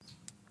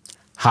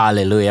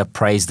Hallelujah.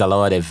 Praise the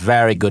Lord. A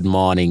very good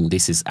morning.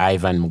 This is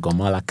Ivan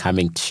Mugomola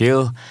coming to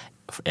you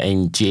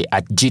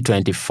at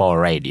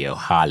G24 Radio.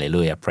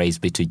 Hallelujah. Praise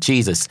be to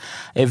Jesus.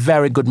 A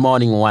very good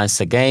morning once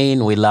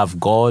again. We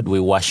love God. We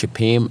worship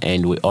Him,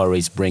 and we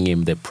always bring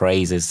Him the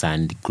praises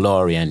and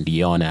glory and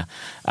the honor.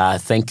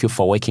 Thank you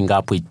for waking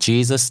up with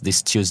Jesus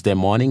this Tuesday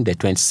morning, the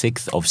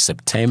 26th of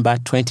September,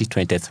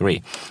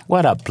 2023.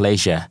 What a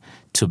pleasure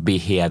to be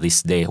here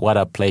this day. What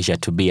a pleasure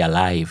to be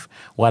alive.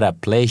 What a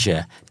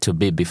pleasure to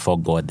be before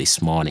God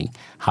this morning.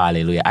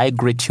 Hallelujah. I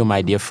greet you,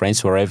 my dear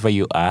friends, wherever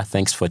you are.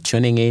 Thanks for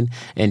tuning in.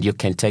 And you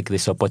can take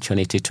this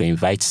opportunity to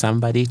invite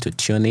somebody to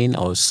tune in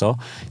also,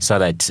 so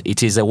that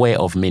it is a way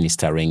of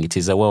ministering. It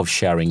is a way of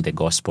sharing the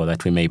gospel,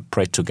 that we may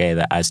pray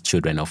together as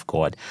children of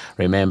God.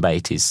 Remember,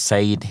 it is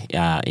said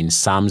in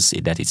Psalms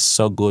that it's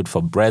so good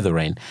for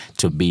brethren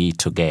to be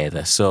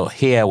together. So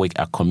here we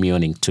are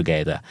communing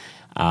together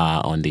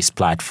on this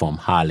platform.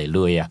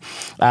 Hallelujah.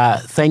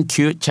 Thank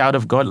you, child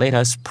of God. Let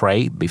us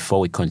pray before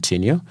we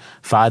continue.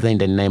 Father, in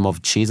the name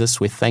of Jesus,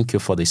 we thank you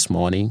for this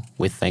morning.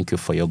 We thank you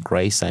for your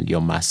grace and your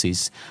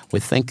mercies.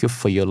 We thank you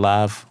for your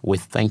love. We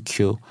thank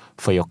you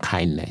for your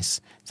kindness.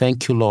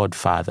 Thank you, Lord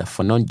Father,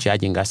 for not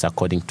judging us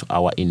according to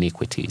our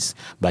iniquities,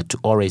 but to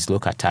always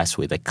look at us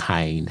with a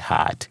kind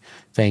heart.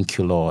 Thank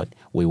you, Lord.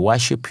 We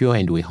worship you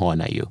and we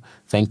honor you.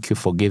 Thank you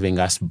for giving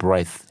us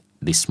breath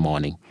this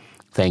morning.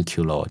 Thank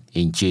you, Lord.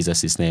 In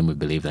Jesus' name we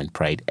believe and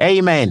prayed.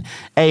 Amen.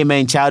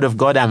 Amen, child of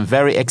God. I'm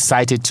very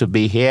excited to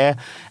be here.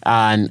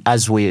 And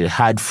as we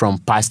heard from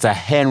Pastor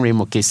Henry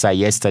Mukisa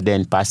yesterday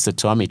and Pastor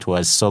Tom, it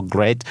was so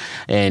great.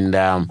 And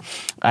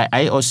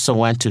I also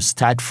want to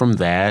start from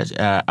there.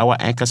 Our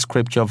anchor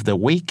scripture of the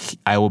week,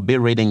 I will be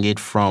reading it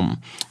from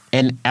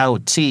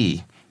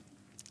NLT.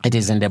 It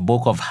is in the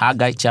book of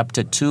Haggai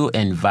chapter 2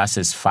 and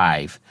verses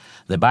 5.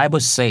 The Bible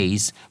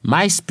says,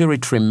 "My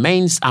spirit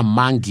remains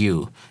among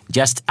you,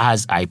 just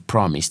as I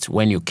promised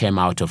when you came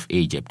out of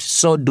Egypt.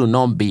 So do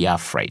not be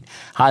afraid."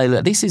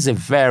 Hallelujah. This is a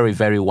very,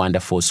 very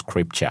wonderful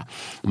scripture.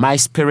 My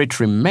spirit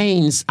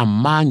remains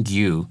among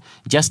you,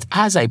 just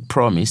as I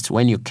promised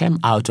when you came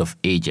out of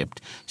Egypt.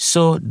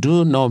 So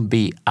do not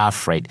be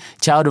afraid.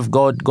 Child of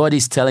God, God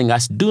is telling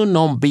us, do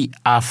not be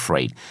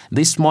afraid.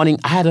 This morning,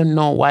 I don't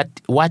know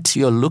what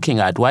you're looking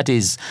at, what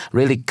is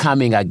really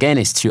coming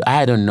against you.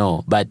 I don't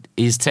know, but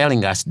He's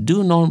telling us,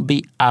 do not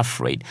be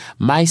afraid.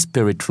 My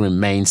spirit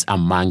remains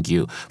among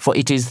you. For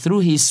it is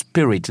through His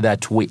Spirit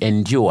that we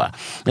endure.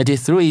 It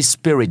is through His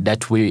Spirit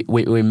that we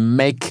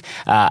make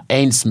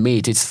ends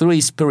meet. It's through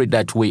His Spirit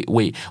that we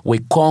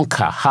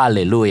conquer.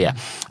 Hallelujah.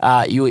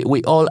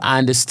 We all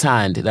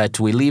understand that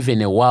we live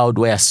in a world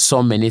where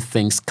so many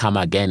things come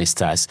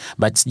against us.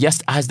 But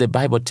just as the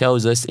Bible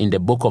tells us in the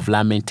book of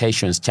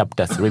Lamentations,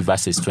 chapter 3,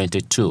 verses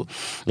 22,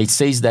 it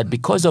says that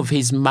because of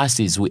His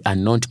mercies, we are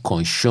not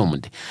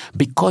consumed.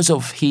 Because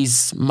of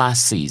His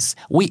mercies,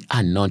 we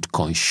are not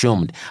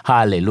consumed.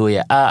 Hallelujah.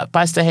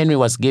 Pastor Henry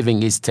was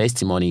giving his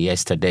testimony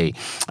yesterday,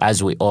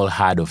 as we all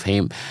heard of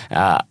him,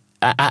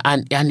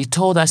 and he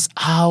told us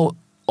how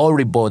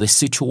horrible the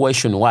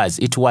situation was.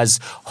 It was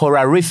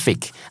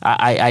horrific.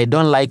 I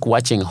don't like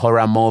watching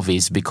horror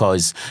movies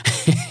because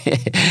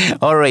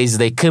always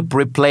they keep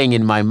replaying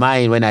in my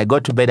mind. When I go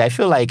to bed, I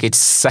feel like it's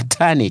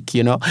satanic,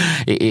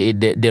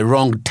 the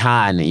wrong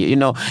turn,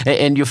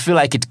 and you feel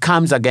like it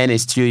comes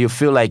against you. You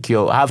feel like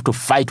you have to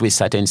fight with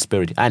certain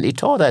spirit. And he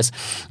told us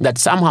that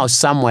somehow,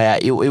 somewhere,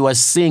 he was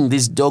seeing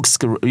these dogs,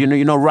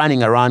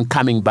 running around,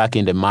 coming back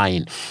in the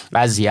mind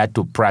as he had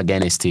to pray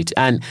against it.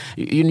 And,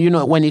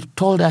 when he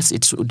told us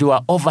there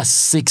were over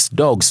 6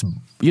 dogs,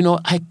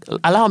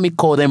 allow me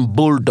call them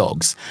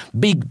bulldogs,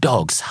 big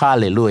dogs,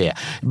 hallelujah.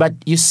 But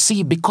you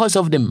see, because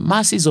of the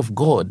mercies of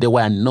God, they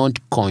were not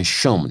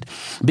consumed,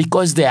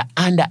 because they are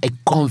under a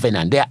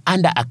covenant, they are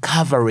under a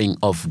covering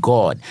of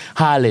God.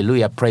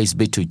 Hallelujah, praise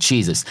be to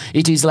Jesus.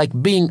 It is like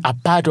being a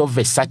part of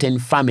a certain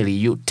family.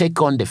 You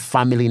take on the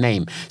family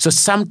name. So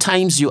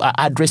sometimes you are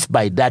addressed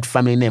by that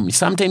family name.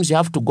 Sometimes you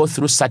have to go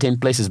through certain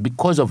places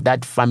because of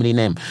that family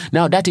name.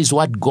 Now, that is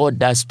what God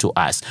does to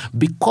us.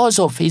 Because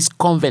of His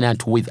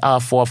covenant with our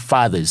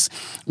forefathers,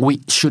 we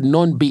should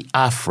not be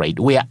afraid.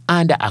 We are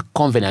under a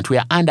covenant. We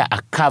are under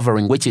a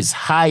covering which is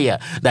higher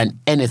than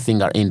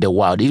anything in the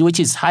world, which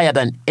is higher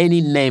than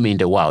any name in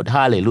the world.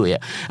 Hallelujah.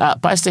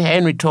 Pastor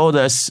Henry told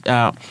us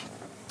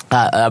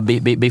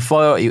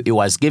before he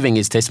was giving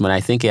his testimony, I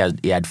think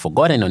he had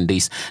forgotten on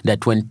this,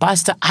 that when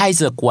Pastor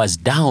Isaac was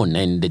down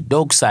and the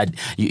dogs had,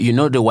 they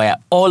were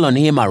all on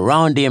him,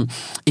 around him,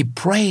 he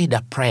prayed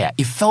a prayer.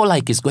 He felt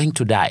like he's going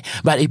to die,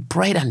 but he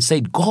prayed and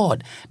said,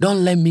 "God,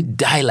 don't let me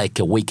die like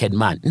a wicked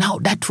man." Now,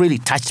 that really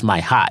touched my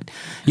heart.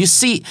 You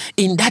see,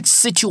 in that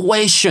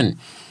situation,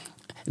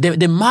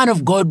 the man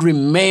of God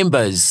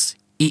remembers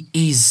he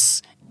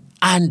is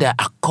under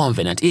a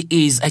covenant. He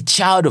is a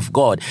child of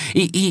God.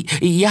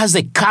 He has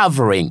a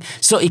covering.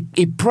 So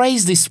he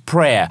prays this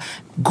prayer.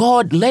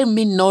 God, let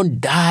me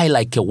not die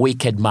like a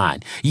wicked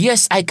man.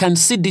 Yes, I can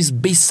see these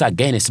beasts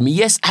against me.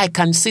 Yes, I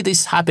can see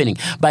this happening.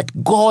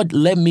 But God,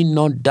 let me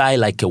not die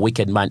like a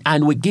wicked man.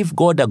 And we give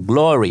God the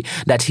glory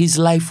that his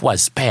life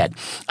was spared.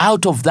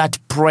 Out of that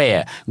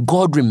prayer,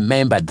 God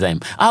remembered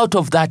them. Out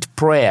of that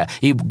prayer,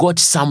 he got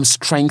some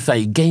strength.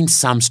 He gained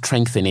some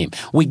strength in him.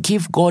 We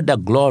give God the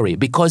glory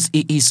because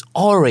he is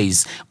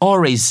always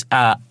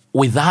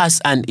with us,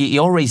 and he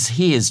always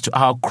hears to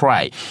our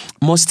cry.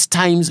 Most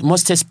times,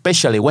 most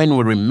especially when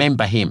we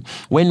remember him,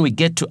 when we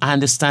get to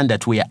understand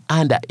that we are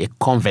under a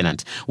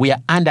covenant, we are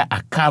under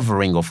a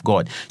covering of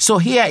God. So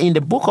here in the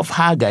book of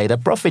Haggai, the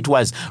prophet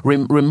was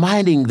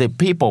reminding the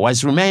people,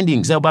 was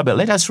reminding Zerubbabel.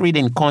 Let us read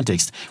in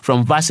context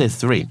from verse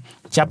 3.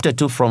 Chapter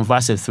 2 from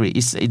verse 3.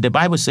 The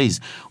Bible says,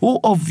 "Who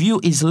of you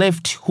is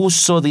left who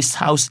saw this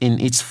house in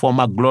its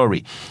former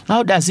glory?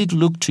 How does it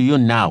look to you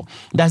now?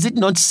 Does it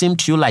not seem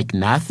to you like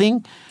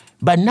nothing?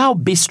 But now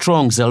be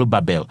strong,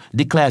 Zerubbabel,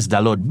 declares the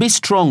Lord. Be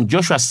strong,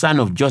 Joshua son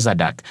of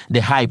Jozadak, the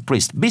high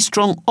priest. Be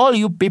strong, all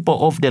you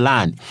people of the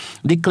land,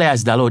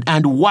 declares the Lord,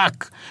 and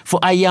work, for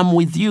I am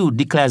with you,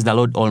 declares the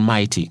Lord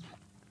Almighty."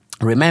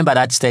 Remember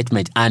that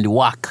statement, and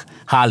work.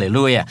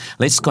 Hallelujah.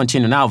 Let's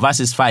continue now.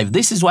 Verses 5.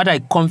 "This is what I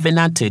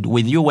covenanted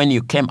with you when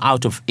you came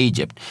out of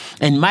Egypt,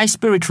 and my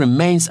spirit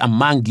remains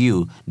among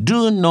you.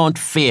 Do not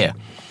fear."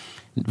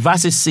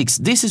 Verses 6,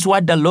 "This is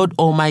what the Lord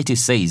Almighty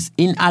says.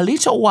 In a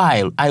little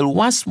while, I'll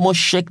once more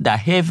shake the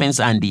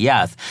heavens and the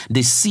earth,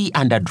 the sea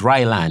and the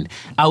dry land.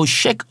 I'll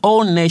shake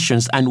all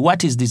nations, and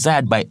what is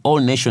desired by all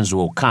nations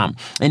will come.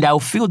 And I'll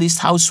fill this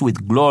house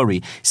with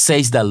glory,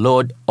 says the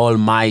Lord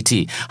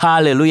Almighty."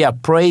 Hallelujah.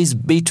 Praise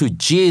be to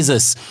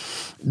Jesus.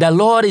 The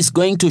Lord is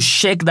going to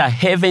shake the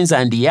heavens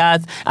and the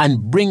earth and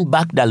bring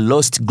back the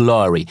lost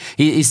glory.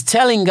 He is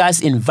telling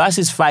us in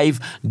verses 5,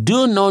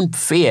 do not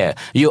fear.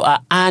 You are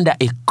under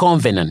a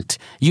covenant.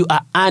 You are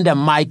under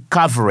my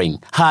covering.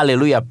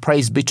 Hallelujah.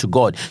 Praise be to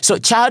God. So,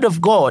 child of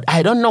God,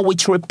 I don't know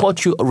which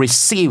report you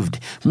received,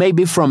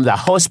 maybe from the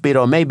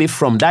hospital, maybe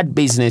from that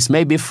business,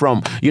 maybe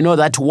from,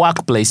 that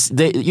workplace.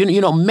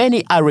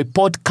 Many a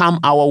report come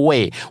our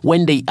way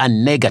when they are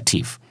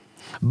negative.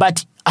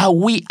 But are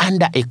we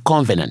under a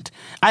covenant?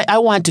 I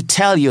want to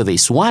tell you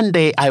this. One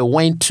day I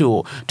went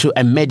to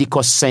a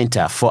medical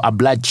center for a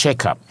blood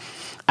checkup.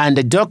 And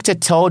the doctor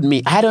told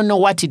me, I don't know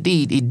what he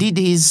did. He did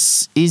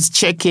his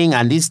checking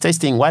and his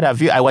testing, what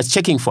have you. I was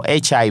checking for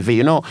HIV.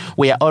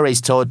 We are always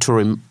told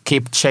to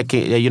keep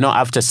checking.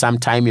 After some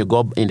time you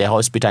go in the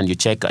hospital and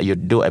you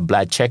do a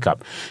blood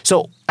checkup.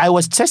 So I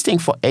was testing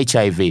for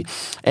HIV.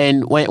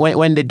 And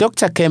when the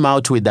doctor came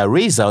out with the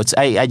results,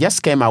 I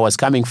was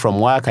coming from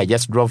work. I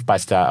just drove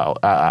past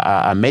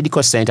a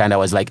medical center and I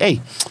was like, hey,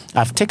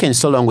 I've taken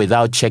so long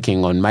without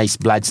checking on my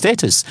blood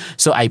status.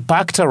 So I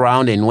parked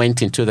around and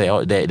went into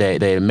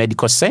the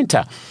medical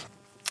center.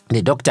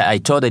 I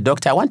told the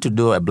doctor, I want to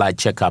do a blood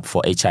checkup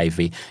for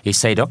HIV. He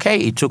said, okay.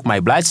 He took my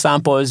blood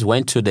samples,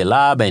 went to the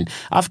lab, and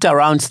after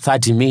around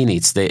 30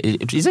 minutes,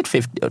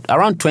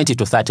 around 20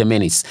 to 30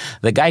 minutes,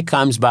 the guy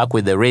comes back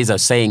with the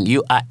result saying,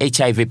 you are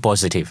HIV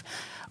positive.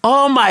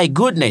 Oh my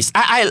goodness.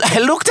 I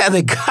looked at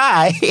the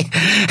guy,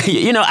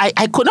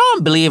 I could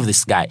not believe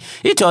this guy.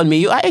 He told me,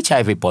 you are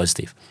HIV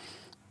positive.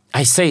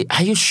 I say,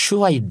 are you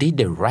sure you did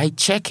the right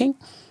checking?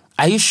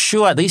 Are you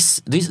sure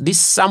this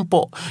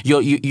sample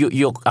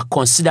you are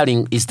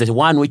considering is the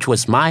one which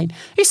was mine?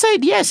 He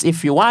said, yes,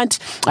 if you want.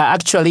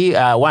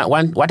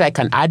 What I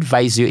can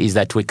advise you is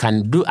that we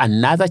can do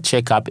another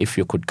checkup if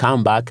you could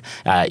come back,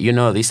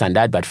 this and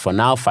that. But for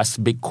now,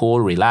 first be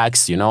cool,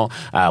 relax,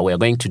 we're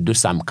going to do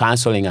some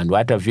counseling and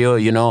what have you,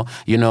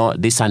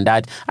 this and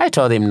that. I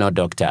told him, no,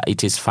 doctor,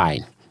 it is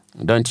fine.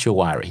 Don't you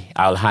worry.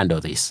 I'll handle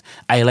this.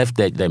 I left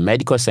the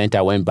medical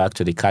center, went back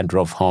to the car,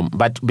 drove home.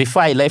 But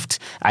before I left,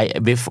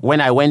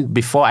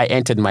 before I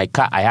entered my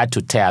car, I had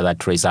to tear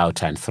that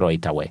result and throw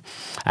it away.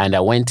 And I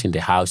went in the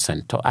house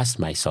and asked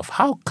myself,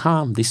 how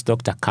come this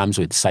doctor comes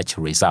with such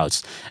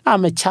results?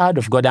 I'm a child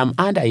of God. I'm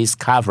under his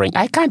covering.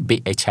 I can't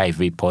be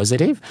HIV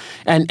positive.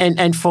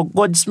 And for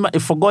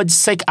God's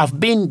sake, I've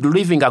been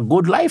living a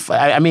good life.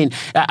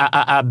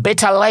 A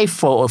better life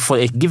for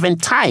a given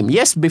time.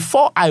 Yes,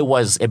 before I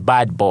was a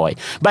bad boy.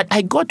 But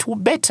I got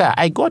better,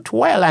 I got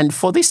well, and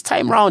for this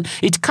time round,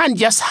 it can't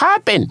just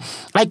happen.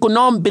 I could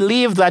not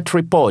believe that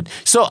report.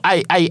 So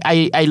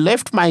I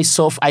left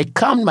myself, I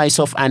calmed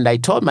myself, and I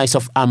told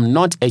myself, I'm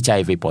not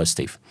HIV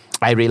positive.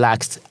 I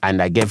relaxed,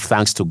 and I gave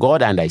thanks to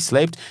God, and I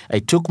slept.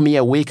 It took me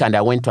a week, and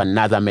I went to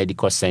another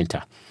medical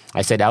center.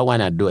 I said, I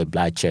want to do a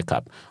blood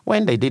checkup.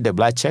 When they did the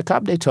blood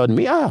checkup, they told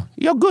me,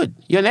 you're good.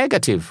 You're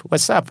negative.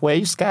 What's up? Were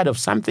you scared of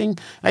something?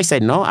 I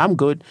said, no, I'm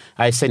good.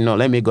 I said, no,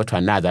 let me go to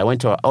another. I went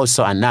to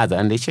also another,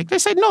 and they checked. They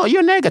said, no,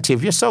 you're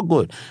negative. You're so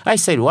good. I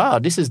said, wow,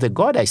 this is the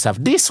God I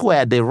serve. These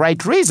were the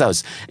right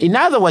results. In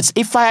other words,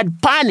 if I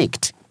had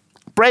panicked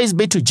Praise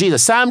be to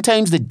Jesus.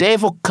 Sometimes the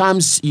devil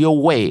comes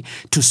your way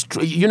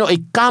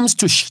it comes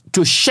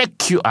to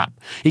shake you up.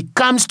 It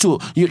comes to,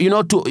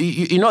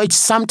 it's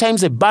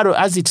sometimes a battle,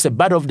 as it's a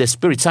battle of the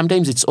spirit.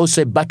 Sometimes it's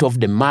also a battle of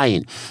the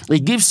mind.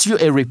 It gives you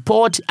a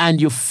report and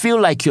you feel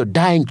like you're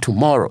dying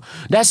tomorrow.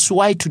 That's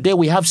why today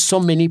we have so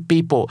many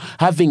people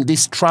having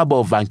this trouble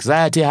of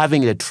anxiety,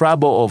 having the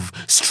trouble of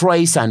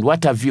stress and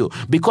what have you.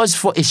 Because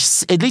for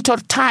a little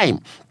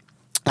time,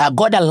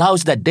 God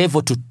allows the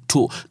devil to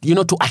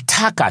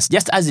attack us,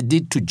 just as he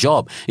did to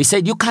Job. He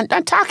said, you can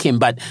attack him,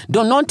 but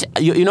do not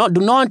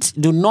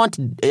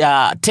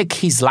take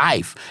his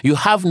life. You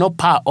have no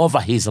power over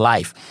his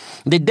life.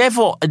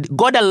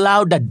 God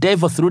allowed the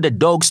devil through the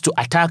dogs to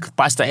attack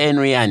Pastor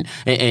Henry and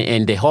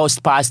the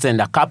host pastor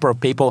and a couple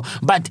of people,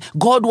 but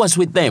God was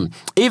with them.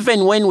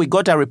 Even when we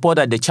got a report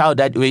that the child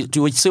that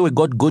we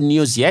got good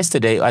news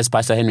yesterday, as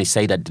Pastor Henry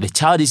said, that the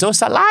child is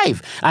also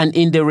alive. And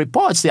in the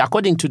reports,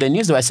 according to the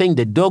news, they were saying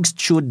the dogs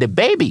chewed the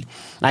baby.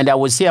 And I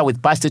was here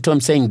with Pastor Tom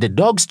saying the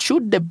dogs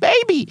chewed the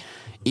baby.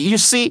 You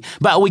see,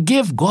 but we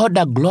give God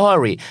the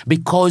glory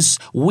because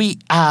we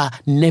are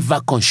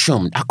never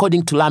consumed.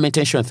 According to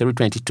Lamentation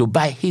 3:22,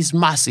 by his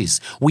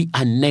mercies, we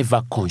are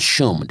never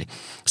consumed.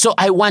 So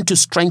I want to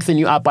strengthen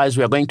you up as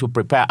we are going to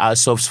prepare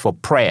ourselves for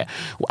prayer.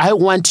 I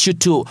want you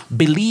to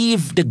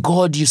believe the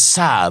God you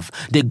serve,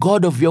 the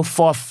God of your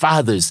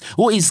forefathers,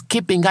 who is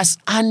keeping us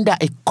under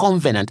a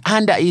covenant,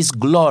 under his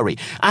glory,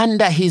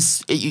 under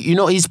his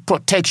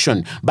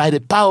protection by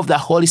the power of the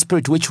Holy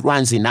Spirit which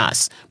runs in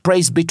us.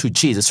 Praise be to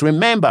Jesus.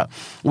 Remember,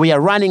 we are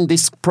running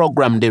this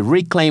program, the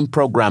Reclaim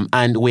program,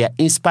 and we are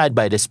inspired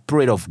by the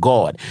Spirit of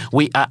God.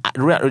 We are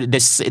in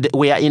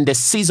the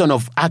season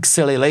of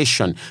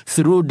acceleration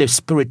through the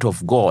Spirit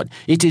of God.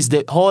 It is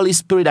the Holy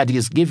Spirit that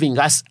is giving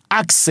us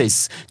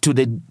access to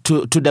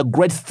the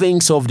great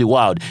things of the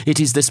world. It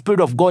is the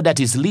Spirit of God that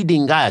is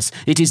leading us.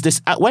 It is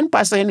this. When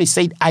Pastor Henry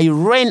said, I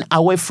ran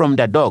away from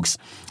the dogs,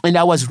 and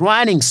I was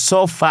running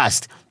so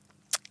fast,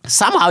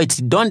 somehow it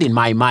dawned in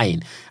my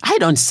mind, I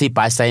don't see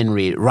Pastor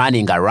Henry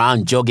running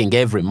around, jogging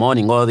every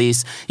morning, all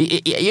this.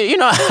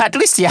 At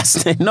least he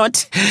has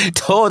not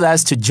told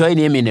us to join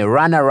him in a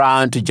run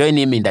around, to join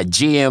him in the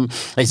gym.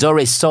 He's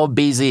always so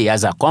busy. He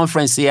has a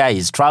conference here.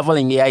 He's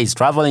traveling here. He's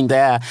traveling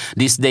there.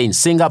 This day in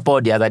Singapore,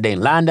 the other day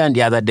in London,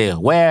 the other day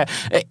where.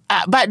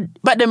 But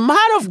the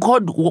man of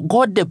God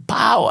got the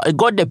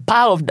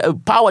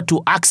power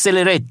to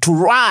accelerate, to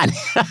run.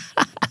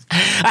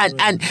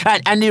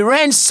 And he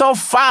ran so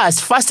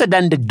fast, faster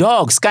than the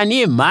dogs. Can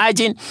you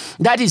imagine?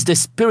 That is the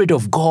Spirit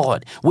of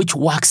God which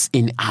works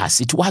in us.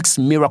 It works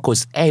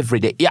miracles every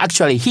day.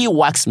 Actually, he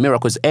works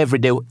miracles every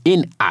day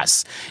in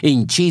us,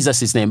 in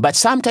Jesus' name. But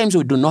sometimes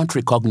we do not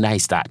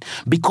recognize that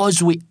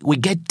because we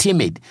get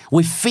timid.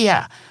 We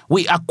fear.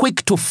 We are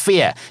quick to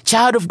fear.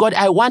 Child of God,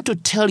 I want to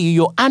tell you,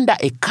 you're under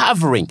a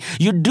covering.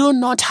 You do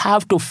not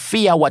have to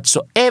fear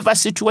whatsoever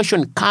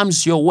situation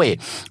comes your way.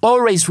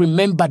 Always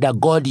remember the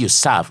God you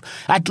serve.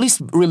 At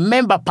least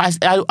remember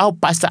how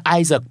Pastor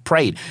Isaac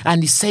prayed.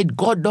 And he said,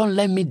 God, don't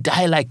let me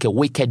die like a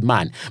wicked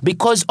man.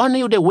 Because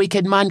only the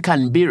wicked man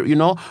can be,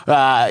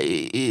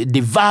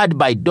 devoured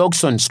by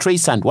dogs on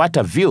streets and what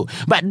have you.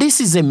 But this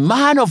is a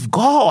man of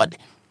God.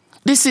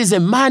 This is a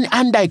man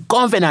under a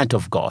covenant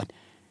of God.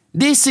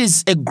 This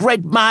is a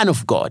great man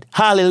of God.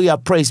 Hallelujah.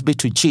 Praise be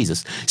to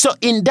Jesus. So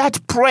in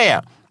that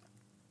prayer,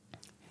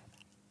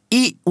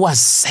 he was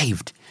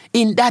saved.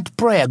 In that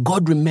prayer,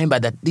 God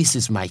remembered that this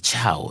is my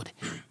child.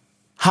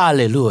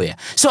 Hallelujah.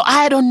 So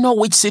I don't know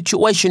which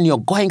situation you're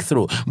going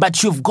through,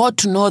 but you've got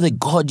to know the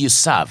God you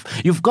serve.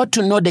 You've got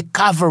to know the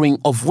covering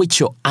of which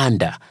you're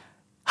under.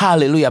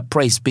 Hallelujah.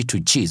 Praise be to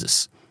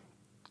Jesus.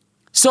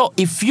 So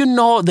if you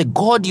know the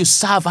God you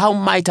serve, how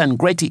mighty and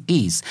great he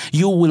is,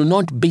 you will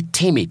not be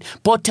timid.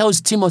 Paul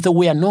tells Timothy,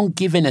 we are not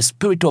given a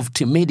spirit of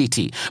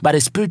timidity, but a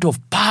spirit of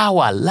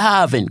power,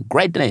 love, and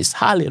greatness.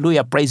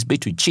 Hallelujah. Praise be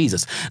to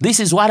Jesus. This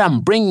is what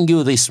I'm bringing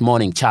you this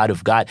morning, child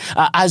of God.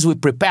 As we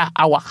prepare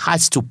our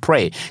hearts to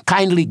pray,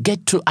 kindly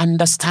get to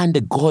understand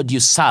the God you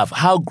serve,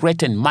 how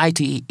great and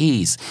mighty he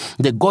is,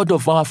 the God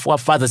of our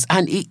forefathers.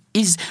 And he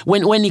is,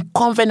 when he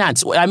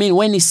covenants,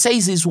 when he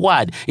says his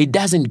word, it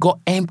doesn't go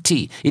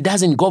empty. It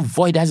doesn't go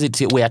void, as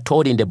we are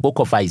told in the book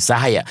of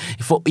Isaiah.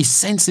 For he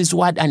sends his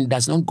word and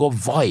does not go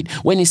void.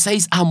 When he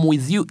says, I'm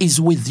with you, he's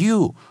with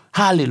you.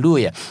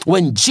 Hallelujah.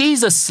 When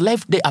Jesus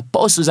left the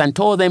apostles and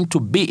told them to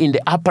be in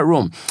the upper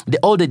room,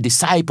 all the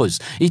disciples,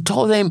 he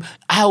told them,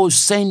 I will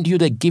send you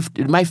the gift.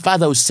 My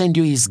Father will send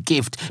you his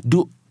gift.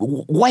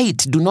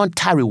 Wait, do not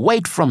tarry,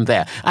 wait from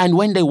there. And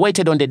when they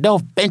waited on the day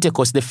of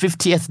Pentecost, the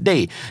 50th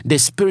day, the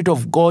Spirit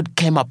of God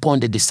came upon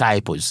the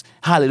disciples.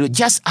 Hallelujah.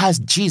 Just as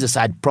Jesus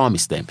had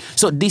promised them.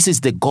 So this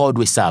is the God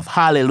we serve.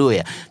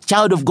 Hallelujah.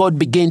 Child of God,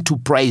 begin to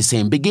praise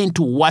him. Begin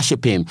to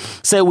worship him.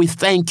 Say, we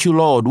thank you,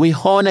 Lord. We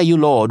honor you,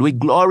 Lord. We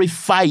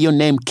glorify your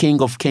name, King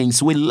of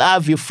Kings. We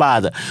love you,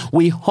 Father.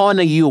 We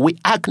honor you. We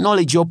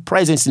acknowledge your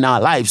presence in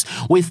our lives.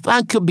 We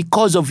thank you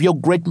because of your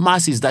great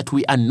mercies that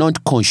we are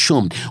not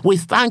consumed. We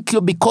thank you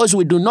because because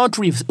we do not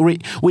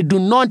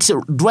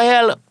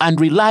dwell and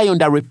rely on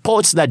the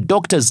reports that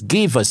doctors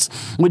give us.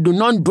 We do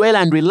not dwell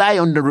and rely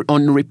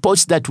on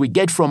reports that we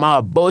get from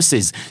our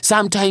bosses.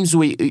 Sometimes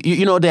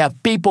there are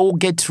people who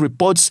get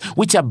reports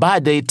which are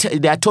bad. They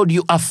are told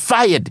you are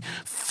fired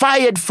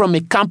from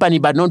a company,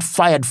 but not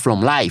fired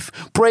from life.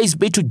 Praise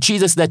be to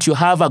Jesus that you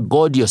have a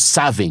God you're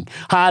serving.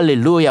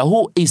 Hallelujah.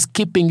 Who is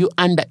keeping you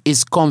under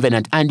his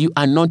covenant and you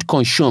are not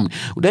consumed.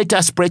 Let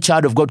us pray,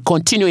 child of God.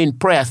 Continue in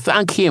prayer.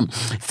 Thank him.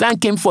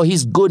 Thank him for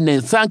his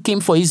goodness. Thank him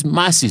for his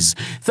mercies.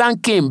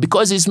 Thank him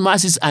because his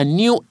mercies are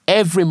new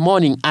every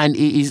morning and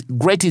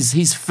great is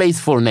his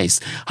faithfulness.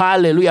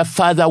 Hallelujah.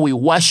 Father, we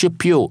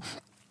worship you.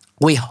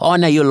 We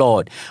honor you,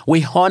 Lord.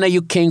 We honor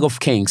you, King of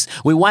Kings.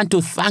 We want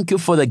to thank you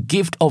for the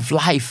gift of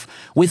life.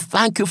 We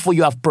thank you for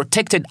you have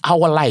protected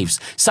our lives.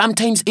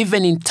 Sometimes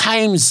even in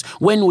times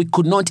when we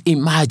could not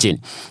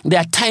imagine. There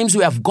are times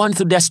there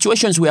are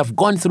situations we have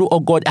gone through, oh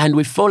God, and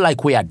we feel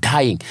like we are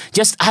dying.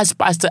 Just as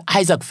Pastor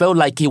Isaac felt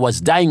like he was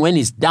dying when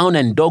he's down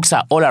and dogs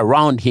are all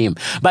around him.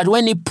 But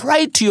when he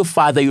prayed to you,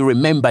 Father, you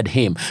remembered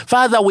him.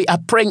 Father, we are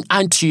praying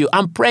unto you.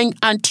 I'm praying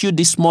unto you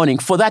this morning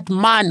for that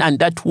man and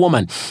that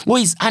woman who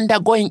is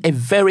undergoing a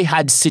very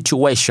hard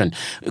situation.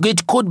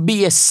 It could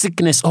be a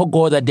sickness, oh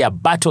God, that they are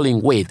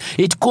battling with.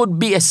 It could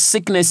be a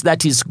sickness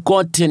that is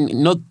gotten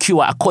no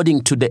cure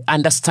according to the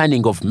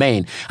understanding of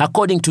man,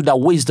 according to the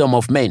wisdom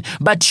of man.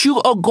 But you,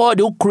 oh God,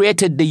 who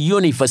created the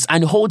universe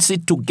and holds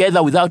it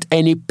together without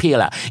any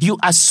pillar. You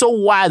are so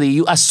worthy.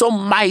 You are so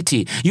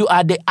mighty. You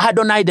are the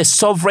Adonai, the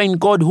sovereign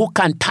God who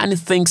can turn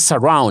things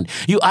around.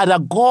 You are the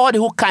God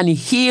who can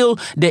heal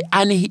the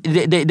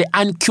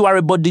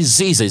uncurable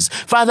diseases.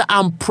 Father,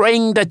 I'm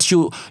praying that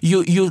you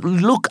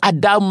look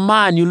at that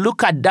man, you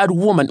look at that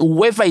woman,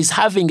 whoever is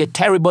having a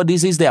terrible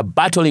disease they are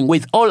battling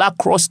with all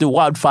across the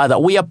world, Father.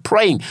 We are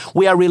praying,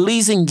 we are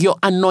releasing your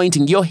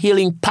anointing, your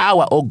healing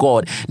power, oh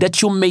God,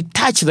 that you may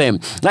touch them,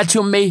 that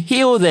you may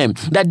heal them,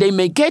 that they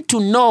may get to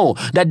know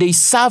that they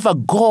serve a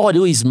God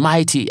who is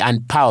mighty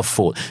and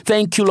powerful.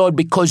 Thank you, Lord,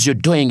 because you're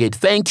doing it.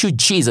 Thank you,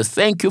 Jesus.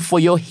 Thank you for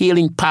your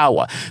healing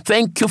power.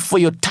 Thank you for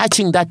your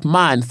touching that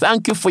man.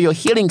 Thank you for your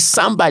healing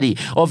somebody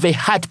of a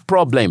heart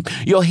problem.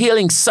 You're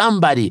healing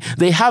somebody.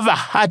 They have a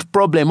heart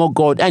problem, oh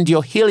God, and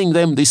you're healing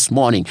them this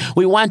morning.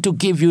 We want to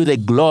give you the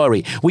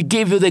glory. We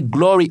give you the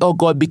glory, oh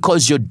God,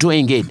 because you're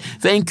doing it.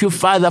 Thank you,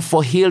 Father,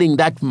 for healing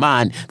that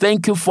man.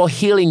 Thank you for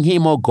healing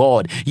him, oh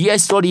God.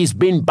 Yes, Lord, he's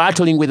been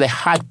battling with a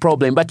heart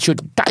problem, but you're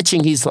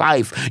touching his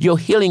life. You're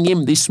healing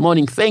him this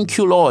morning. Thank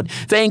you, Lord.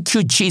 Thank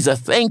you, Jesus.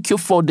 Thank you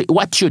for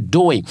what you're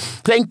doing.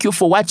 Thank you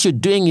for what you're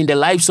doing in the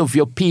lives of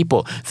your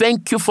people.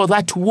 Thank you for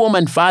that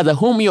woman, Father,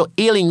 whom you're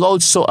healing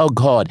also, oh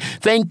God.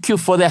 Thank you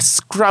for their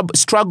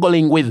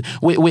struggling with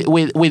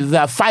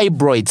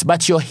fibroids,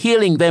 but you're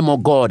healing them, oh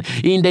God,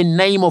 in the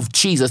name of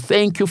Jesus.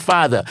 Thank you,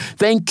 Father.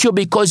 Thank you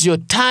because you're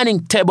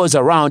turning tables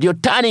around. You're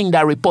turning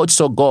the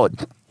reports, oh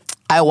God.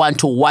 I want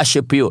to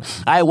worship you.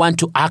 I want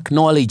to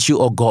acknowledge you,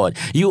 oh God.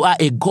 You are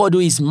a God who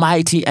is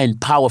mighty and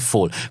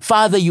powerful.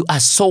 Father, you are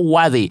so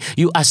worthy.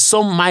 You are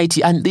so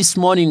mighty. And this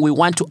morning, we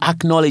want to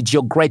acknowledge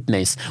your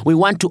greatness. We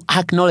want to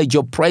acknowledge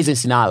your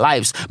presence in our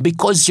lives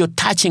because you're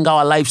touching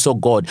our lives, oh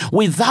God.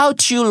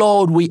 Without you,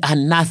 Lord, we are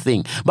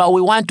nothing. But we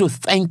want to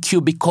thank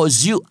you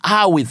because you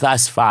are with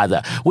us,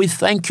 Father. We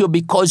thank you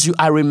because you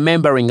are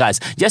remembering us.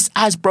 Just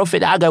as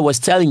Prophet Haggai was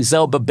telling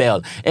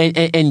Zerubbabel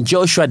and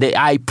Joshua, the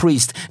high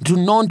priest, do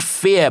not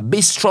fear, be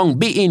strong,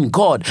 be in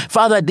God.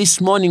 Father, this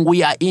morning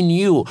we are in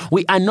you.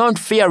 We are not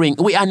fearing.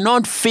 We are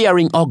not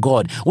fearing, oh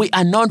God. We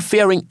are not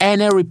fearing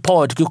any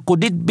report.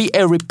 Could it be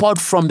a report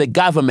from the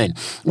government?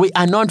 We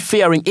are not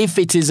fearing. If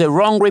it is a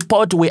wrong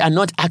report, we are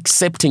not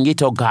accepting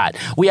it, oh God.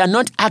 We are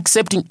not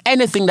accepting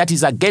anything that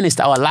is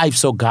against our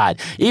lives, oh God.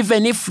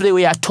 Even if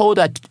we are told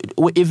that,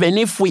 even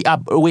if we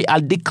are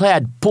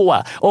declared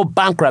poor or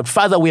bankrupt,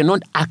 Father, we are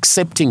not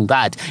accepting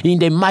that in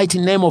the mighty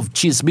name of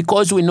Jesus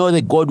because we know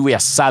the God we are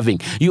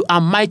serving. You are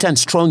mighty and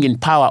strong in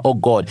power, oh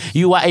God.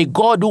 You are a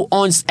God who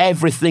owns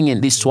everything in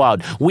this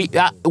world. We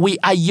are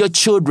your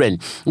children.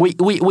 We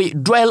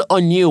dwell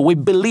on you. We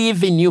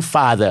believe in you,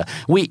 Father.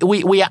 We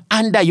are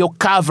under your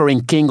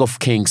covering, King of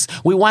Kings.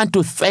 We want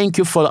to thank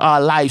you for our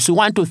lives. We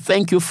want to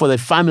thank you for the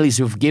families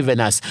you've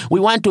given us. We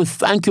want to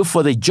thank you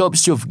for the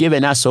jobs you've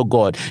given us, oh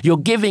God. You're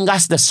giving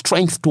us the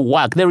strength to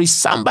work. There is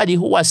somebody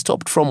who has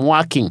stopped from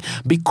working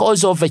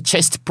because of a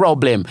chest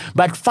problem.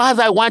 But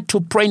Father, I want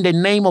to pray in the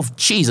name of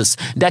Jesus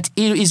that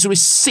he is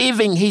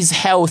receiving his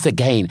health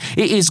again.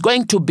 He is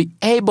going to be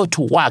able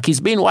to work. He's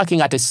been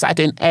working at a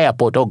certain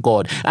airport, oh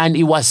God, and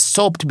he was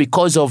stopped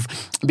because of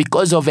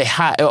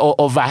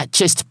a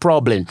chest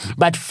problem.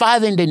 But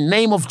Father, in the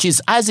name of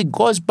Jesus, as he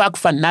goes back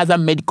for another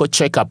medical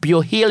checkup,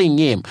 you're healing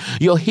him.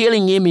 You're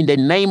healing him in the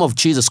name of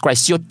Jesus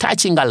Christ. You're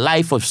touching a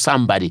life of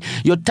somebody.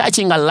 You're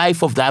touching a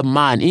life of that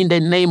man in the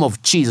name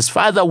of Jesus.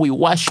 Father, we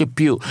worship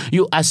you.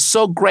 You are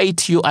so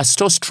great. You are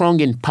so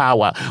strong in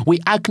power. We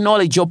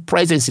acknowledge your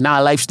presence in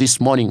our lives this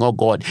morning. morning, oh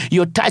God.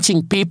 You're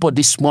touching people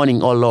this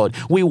morning, oh Lord.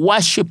 We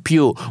worship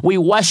you. We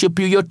worship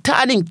you. You're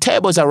turning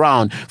tables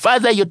around.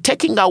 Father, you're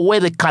taking away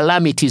the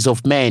calamities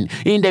of men.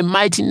 In the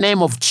mighty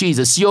name of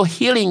Jesus, you're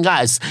healing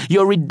us.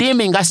 You're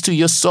redeeming us to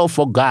yourself,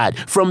 oh God,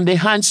 from the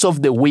hands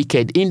of the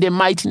wicked. In the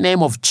mighty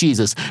name of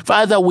Jesus.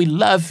 Father, we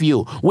love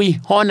you. We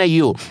honor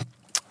you.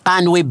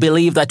 And we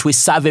believe that we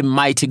serve a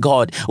mighty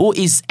God who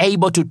is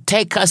able to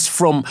take us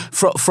from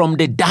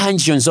the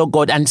dungeons, oh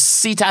God, and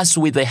sit us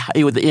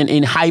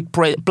in high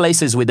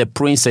places with the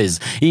princes.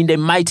 In the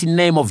mighty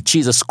name of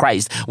Jesus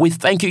Christ, we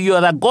thank you. You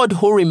are the God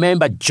who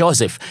remembered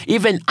Joseph.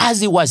 Even as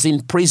he was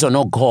in prison,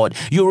 oh God,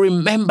 you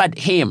remembered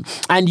him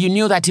and you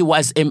knew that he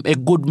was a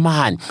good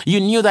man. You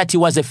knew that he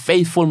was a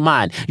faithful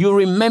man. You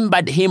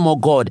remembered him, oh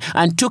God,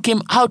 and took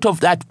him out of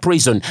that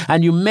prison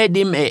and you made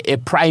him a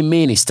prime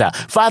minister.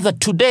 Father,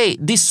 today,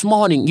 this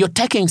morning, you're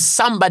taking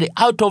somebody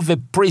out of a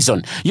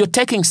prison. You're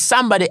taking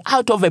somebody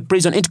out of a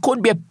prison. It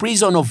could be a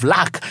prison of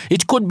lack.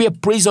 It could be a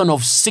prison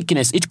of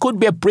sickness. It could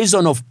be a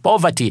prison of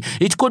poverty.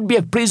 It could be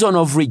a prison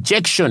of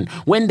rejection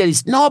when there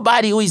is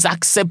nobody who is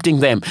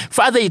accepting them.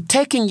 Father, you're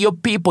taking your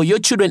people, your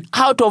children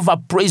out of a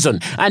prison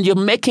and you're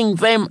making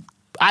them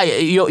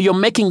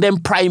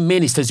prime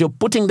ministers. You're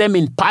putting them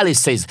in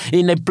palaces,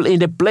 in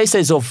the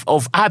places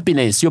of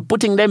happiness. You're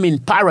putting them in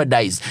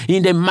paradise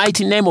in the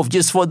mighty name of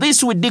Jesus. For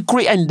this we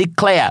decree and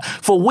declare,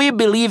 for we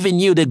believe in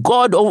you, the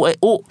God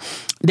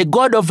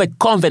of a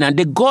covenant,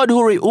 the God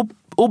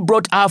who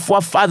brought our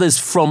forefathers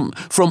from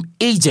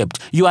Egypt.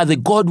 You are the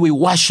God we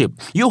worship.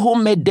 You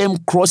who made them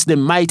cross the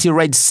mighty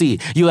Red Sea.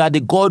 You are the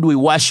God we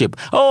worship.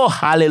 Oh,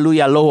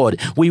 hallelujah, Lord.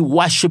 We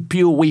worship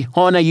you. We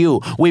honor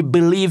you. We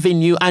believe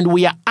in you. And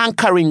we are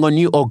anchoring on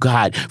you, oh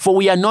God. For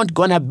we are not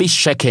going to be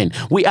shaken.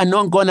 We are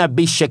not going to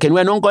be shaken.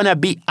 We are not going to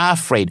be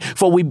afraid.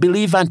 For we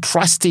believe and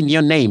trust in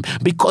your name.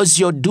 Because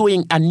you're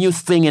doing a new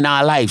thing in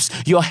our lives.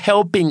 You're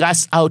helping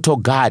us out, oh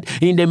God.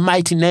 In the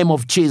mighty name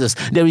of Jesus.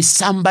 There is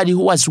somebody who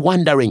was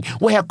wondering,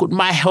 where could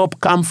my help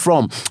come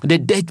from? The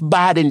debt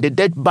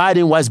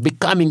burden was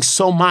becoming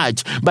so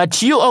much.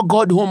 But you, oh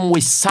God, whom we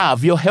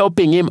serve, you're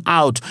helping him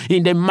out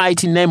in the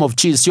mighty name of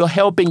Jesus. You're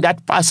helping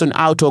that person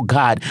out, oh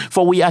God.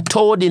 For we are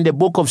told in the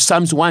book of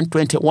Psalms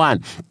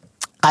 121,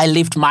 I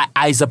lift my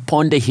eyes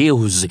upon the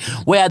hills.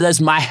 Where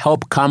does my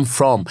help come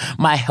from?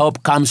 My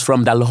help comes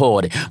from the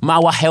Lord.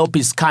 Our help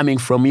is coming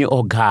from you,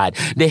 oh God.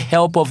 The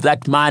help of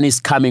that man is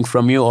coming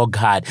from you, oh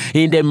God.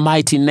 In the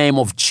mighty name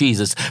of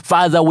Jesus.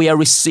 Father, we are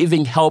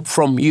receiving help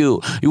from you.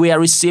 We are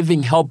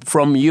receiving help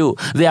from you.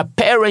 There are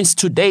parents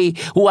today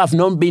who have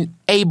not been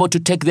able to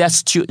take their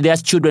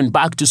children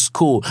back to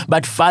school.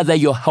 But Father,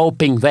 you're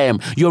helping them.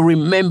 You're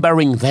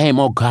remembering them,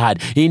 oh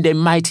God. In the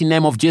mighty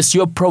name of Jesus,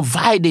 you're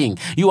providing.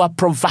 You are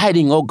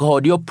providing, oh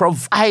God. You're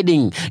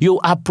providing.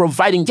 You are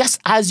providing just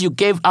as you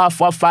gave our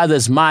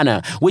forefathers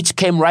manna, which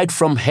came right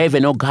from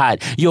heaven, oh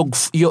God.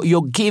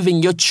 You're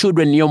giving your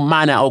children your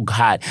manna, oh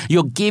God.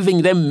 You're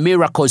giving them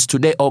miracles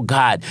today, oh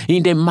God.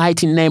 In the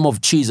mighty name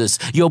of Jesus,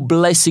 you're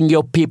blessing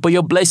your people.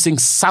 You're blessing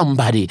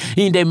somebody.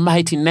 In the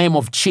mighty name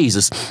of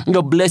Jesus,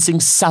 you're blessing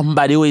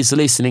somebody who is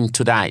listening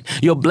tonight.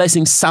 You're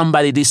blessing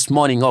somebody this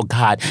morning, oh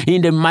God,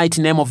 in the mighty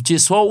name of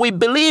Jesus. Oh, we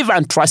believe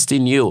and trust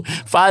in you.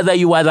 Father,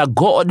 you are the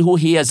God who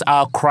hears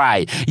our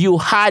cry. You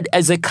heard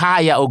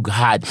Hezekiah, oh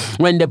God,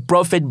 when the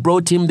prophet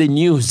brought him the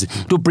news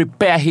to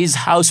prepare his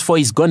house for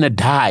he's gonna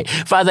die.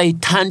 Father, he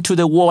turned to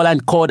the wall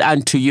and called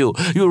unto you.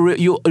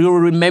 You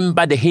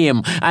remembered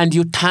him and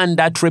you turned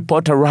that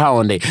report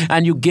around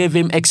and you gave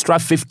him extra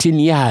 15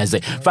 years.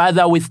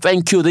 Father, we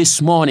thank you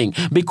this morning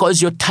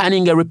because you're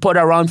turning a report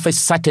around for a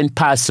certain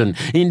person.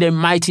 In the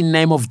mighty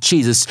name of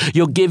Jesus,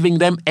 you're giving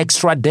them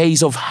extra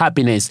days of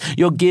happiness.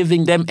 You're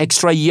giving them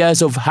extra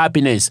years of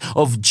happiness,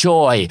 of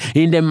joy.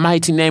 In the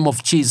mighty name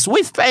of Jesus,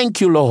 we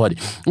thank you, Lord.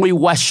 We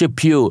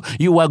worship you.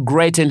 You are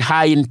great and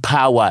high in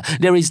power.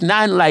 There is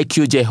none like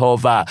you,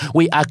 Jehovah.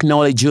 We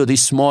acknowledge you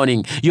this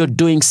morning. You're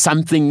doing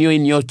something new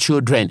in your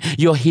children.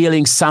 You're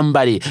healing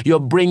somebody. You're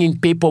bringing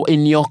people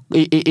in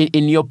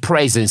your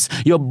presence.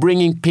 You're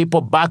bringing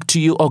people back to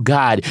you, oh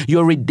God.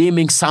 You're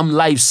redeeming some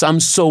lives, some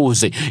souls.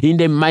 In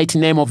the mighty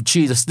name of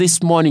Jesus,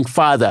 this morning,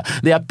 Father,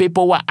 there are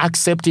people who are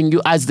accepting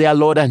you as their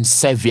Lord and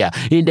Savior.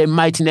 In the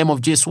mighty name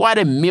of Jesus, what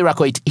a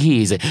miracle it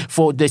is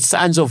for the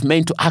sons of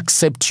men to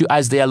accept you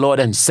as their Lord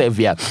and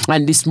Savior.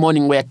 And this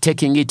morning, we are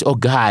taking it, oh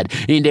God,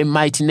 in the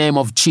mighty name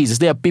of Jesus.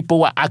 There are people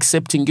who are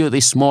accepting you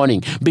this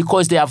morning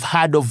because they have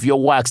heard of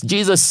your works.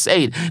 Jesus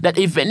said that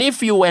even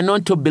if you were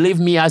not to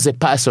believe me as a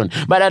person,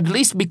 but at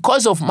least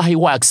because of my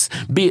works,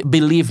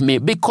 believe me.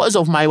 Because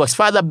of my works,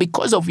 Father,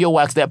 because of your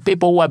works, there are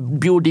people who are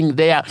building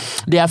their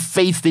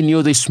faith in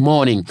you this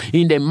morning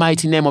in the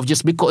mighty name of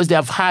Jesus, because they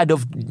have heard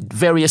of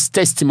various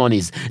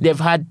testimonies. They've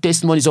had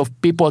testimonies of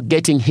people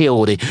getting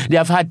healed. They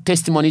have had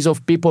testimonies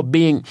of people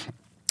being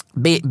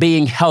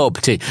being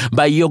helped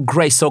by your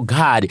grace, oh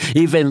God.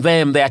 Even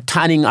them, they are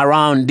turning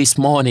around this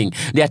morning.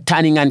 They are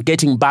turning and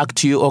getting back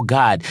to you, oh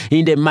God.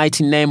 In the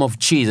mighty name of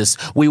Jesus,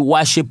 we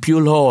worship you,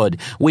 Lord.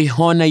 We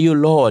honor you,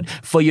 Lord,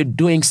 for you're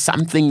doing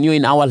something new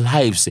in our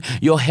lives.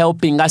 You're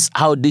helping us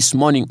out this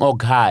morning, oh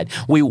God.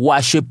 We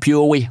worship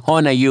you. We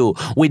honor you.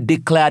 We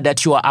declare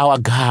that you are our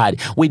God.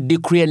 We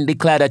decree and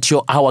declare that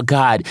you're our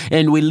God.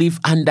 And we live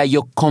under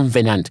your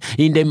covenant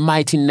in the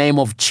mighty name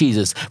of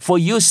Jesus. For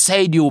you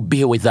said you'll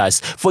be with us.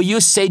 For you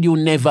said you'll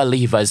never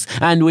leave us,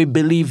 and we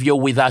believe you're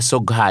with us, oh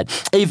God.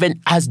 Even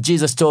as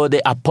Jesus told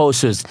the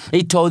apostles,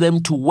 he told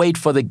them to wait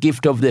for the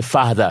gift of the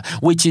Father,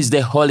 which is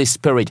the Holy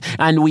Spirit.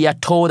 And we are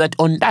told that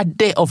on that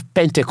day of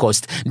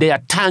Pentecost, there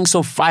are tongues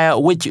of fire,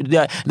 which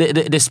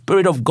the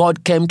Spirit of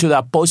God came to the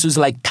apostles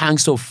like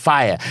tongues of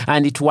fire,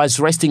 and it was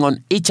resting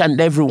on each and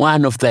every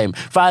one of them.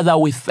 Father,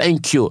 we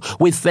thank you.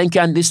 We thank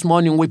you, and this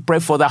morning we pray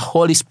for the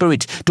Holy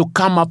Spirit to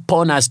come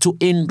upon us, to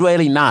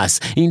indwell in us,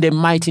 in the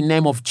mighty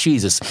name of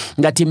Jesus,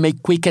 that he may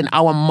quicken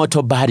our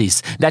mortal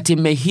bodies, that he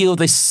may heal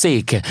the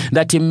sick,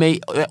 that he may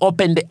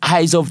open the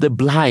eyes of the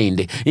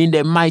blind, in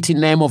the mighty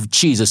name of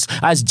Jesus.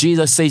 As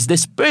Jesus says, the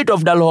Spirit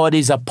of the Lord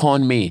is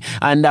upon me,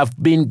 and I've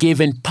been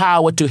given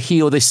power to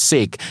heal the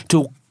sick,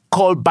 to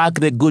call back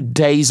the good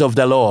days of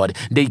the Lord,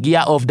 the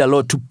year of the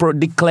Lord, to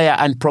declare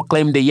and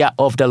proclaim the year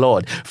of the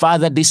Lord.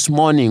 Father, this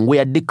morning we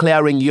are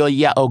declaring your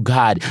year, oh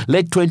God.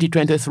 Let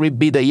 2023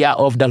 be the year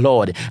of the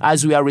Lord,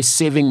 as we are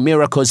receiving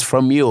miracles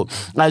from you,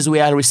 as we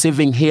are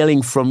receiving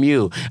healing from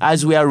you,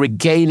 as we are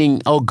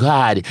regaining, oh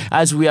God,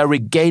 as we are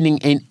regaining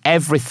in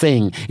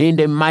everything, in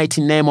the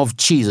mighty name of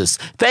Jesus.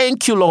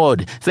 Thank you,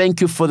 Lord.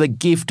 Thank you for the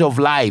gift of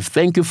life.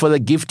 Thank you for the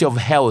gift of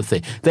health.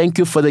 Thank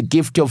you for the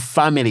gift of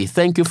family.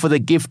 Thank you for the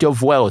gift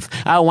of wealth.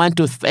 I want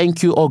to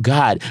thank you, oh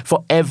God,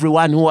 for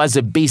everyone who has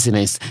a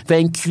business.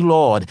 Thank you,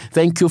 Lord.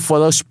 Thank you for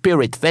your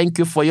Spirit. Thank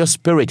you for your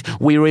Spirit.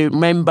 We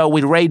remember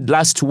we read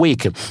last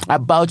week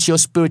about your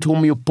Spirit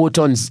whom you put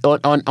on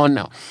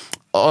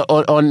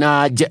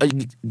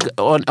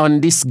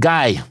this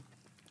guy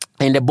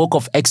in the book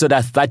of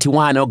Exodus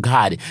 31, oh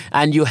God,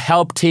 and you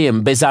helped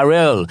him,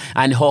 Bezalel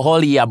and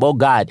Oholiab, oh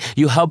God.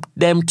 You helped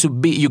them to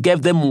be, you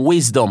gave them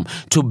wisdom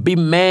to be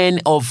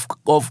men of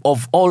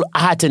all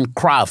art and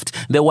craft.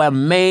 They were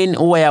men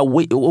who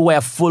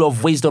were full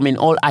of wisdom in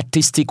all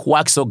artistic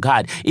works, oh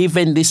God.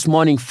 Even this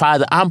morning,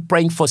 Father, I'm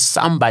praying for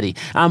somebody.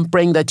 I'm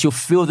praying that you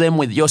fill them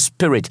with your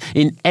Spirit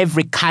in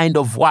every kind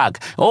of work.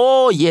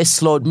 Oh,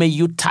 yes, Lord, may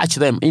you touch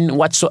them in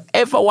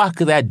whatsoever work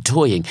they're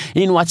doing,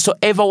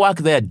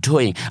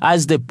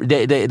 as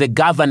the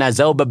governor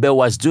Zerubbabel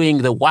was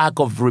doing the work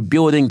of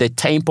rebuilding the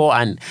temple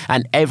and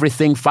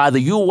everything, Father,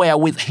 you were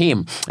with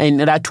him in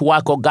that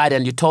work, oh God,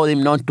 and you told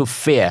him not to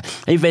fear.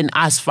 Even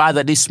as,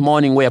 Father, this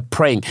morning we are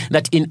praying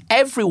that in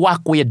every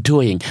work we are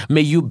doing,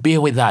 may you be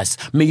with us.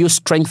 May you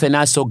strengthen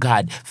us, oh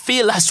God.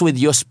 Fill us with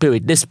your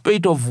Spirit, the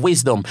Spirit of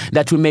wisdom,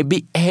 that we may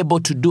be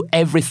able to do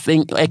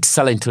everything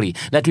excellently,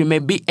 that we may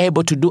be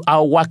able to do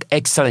our work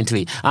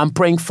excellently. I'm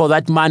praying for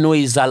that man who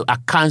is a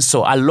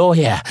counsel, a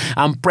lawyer.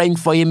 I'm praying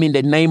for him in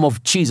the name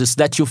of Jesus,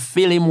 that you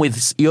fill him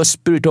with your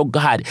Spirit, oh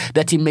God,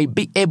 that he may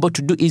be able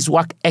to do his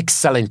work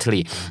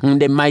excellently. In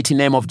the mighty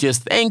name of Jesus.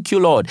 Thank you,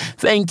 Lord.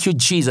 Thank you,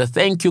 Jesus.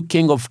 Thank you,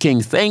 King of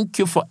Kings. Thank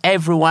you for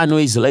everyone who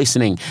is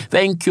listening.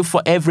 Thank you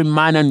for every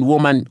man and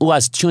woman who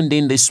has tuned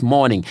in this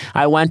morning.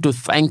 I want to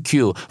thank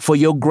you for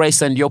your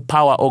grace and your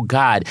power, oh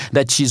God,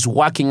 that she's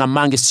working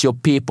amongst your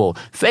people.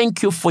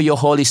 Thank you for your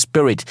Holy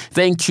Spirit.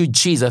 Thank you,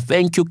 Jesus.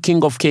 Thank you,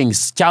 King of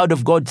Kings. Child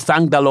of God,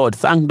 thank the Lord.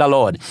 Thank the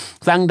Lord.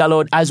 Thank the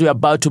Lord as we are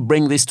about to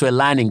bring this to a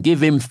landing.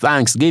 Give him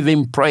thanks. Give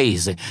him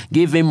praise.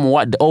 Give him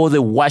all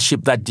the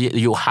worship that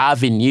you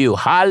have in you.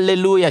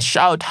 Hallelujah.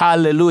 Shout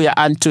hallelujah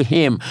unto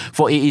him,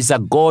 for he is a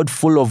God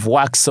full of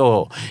works.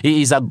 So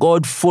he is a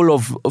God full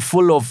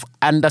of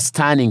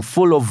understanding,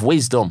 full of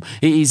wisdom.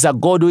 He is a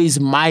God who is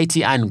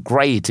mighty and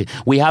great.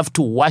 We have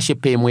to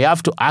worship him. We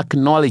have to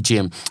acknowledge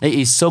him.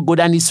 He is so good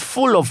and he's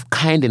full of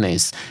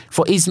kindness,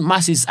 for his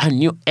mercies are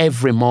new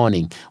every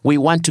morning. We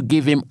want to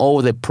give him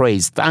all the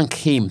praise. Thank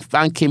him.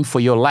 Thank him for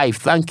your life.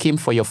 Thank him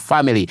for your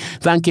family.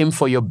 Thank him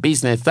for your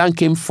business.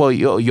 Thank him for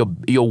your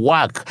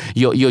work,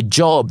 your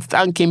job.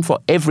 Thank him for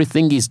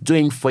everything he's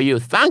doing for you.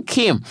 Thank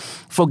him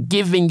for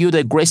giving you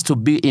the grace to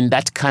be in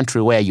that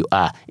country where you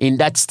are, in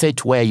that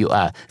state where you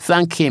are.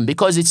 Thank him,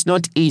 because it's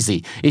not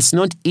easy. It's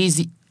not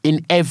easy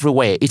in every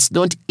way. It's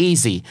not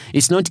easy.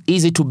 It's not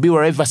easy to be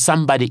wherever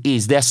somebody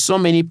is. There are so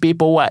many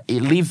people who are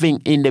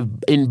living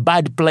in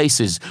bad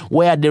places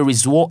where there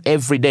is war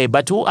every day.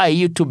 But who are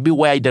you to be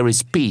where there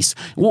is peace?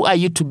 Who are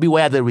you to be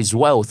where there is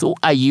wealth? Who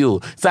are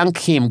you? Thank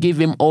him. Give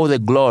him all the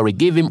glory.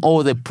 Give him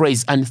all the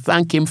praise, and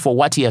thank him for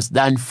what he has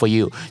done for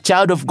you.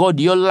 Child of God,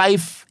 your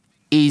life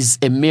is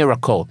a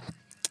miracle.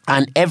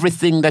 And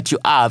everything that you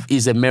have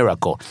is a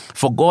miracle.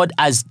 For God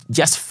has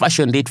just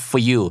fashioned it for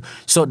you.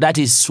 So that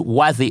is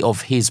worthy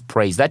of His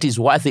praise. That is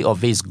worthy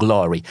of His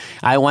glory.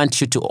 I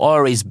want you to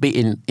always be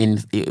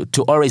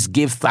to always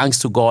give thanks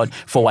to God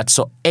for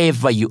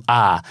whatsoever you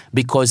are,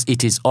 because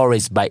it is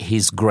always by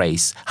His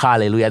grace.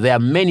 Hallelujah. There are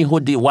many who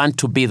want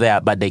to be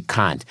there, but they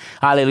can't.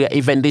 Hallelujah.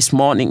 Even this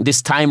morning,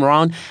 this time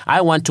around,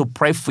 I want to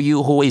pray for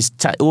you who is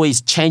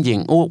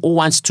changing, who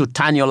wants to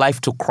turn your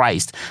life to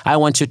Christ. I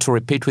want you to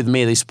repeat with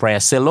me this prayer.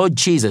 Say, Lord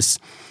Jesus,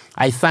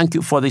 I thank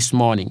you for this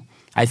morning.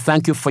 I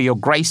thank you for your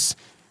grace.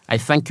 I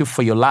thank you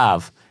for your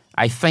love.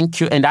 I thank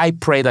you, and I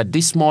pray that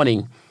this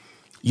morning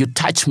you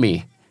touch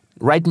me.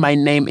 Write my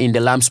name in the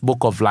Lamb's Book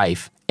of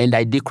Life, and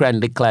I declare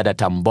and declare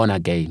that I'm born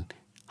again.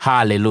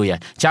 Hallelujah.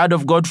 Child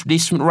of God,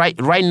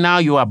 right now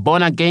you are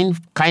born again.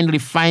 Kindly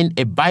find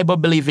a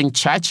Bible-believing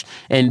church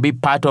and be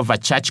part of a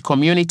church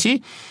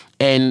community.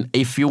 And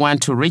if you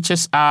want to reach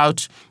us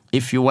out,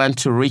 if you want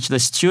to reach the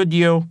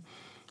studio,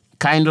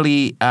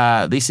 kindly,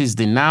 this is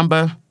the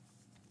number.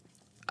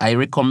 I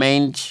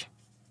recommend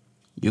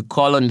you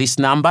call on this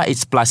number.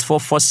 It's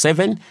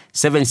 +447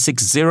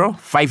 760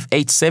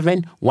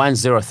 587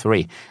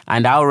 103.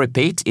 And I'll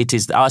repeat, it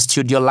is our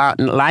studio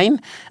line.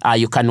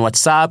 You can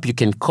WhatsApp, you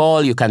can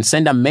call, you can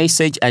send a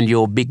message, and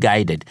you'll be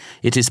guided.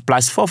 It is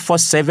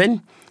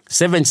 +447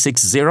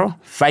 760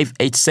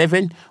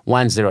 587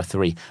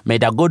 103. May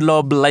the good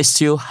Lord bless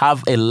you.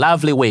 Have a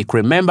lovely week.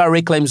 Remember,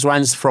 Reclaims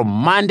runs from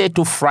Monday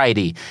to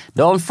Friday.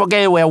 Don't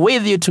forget, we're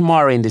with you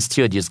tomorrow in the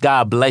studios.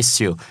 God bless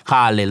you.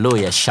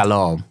 Hallelujah.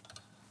 Shalom.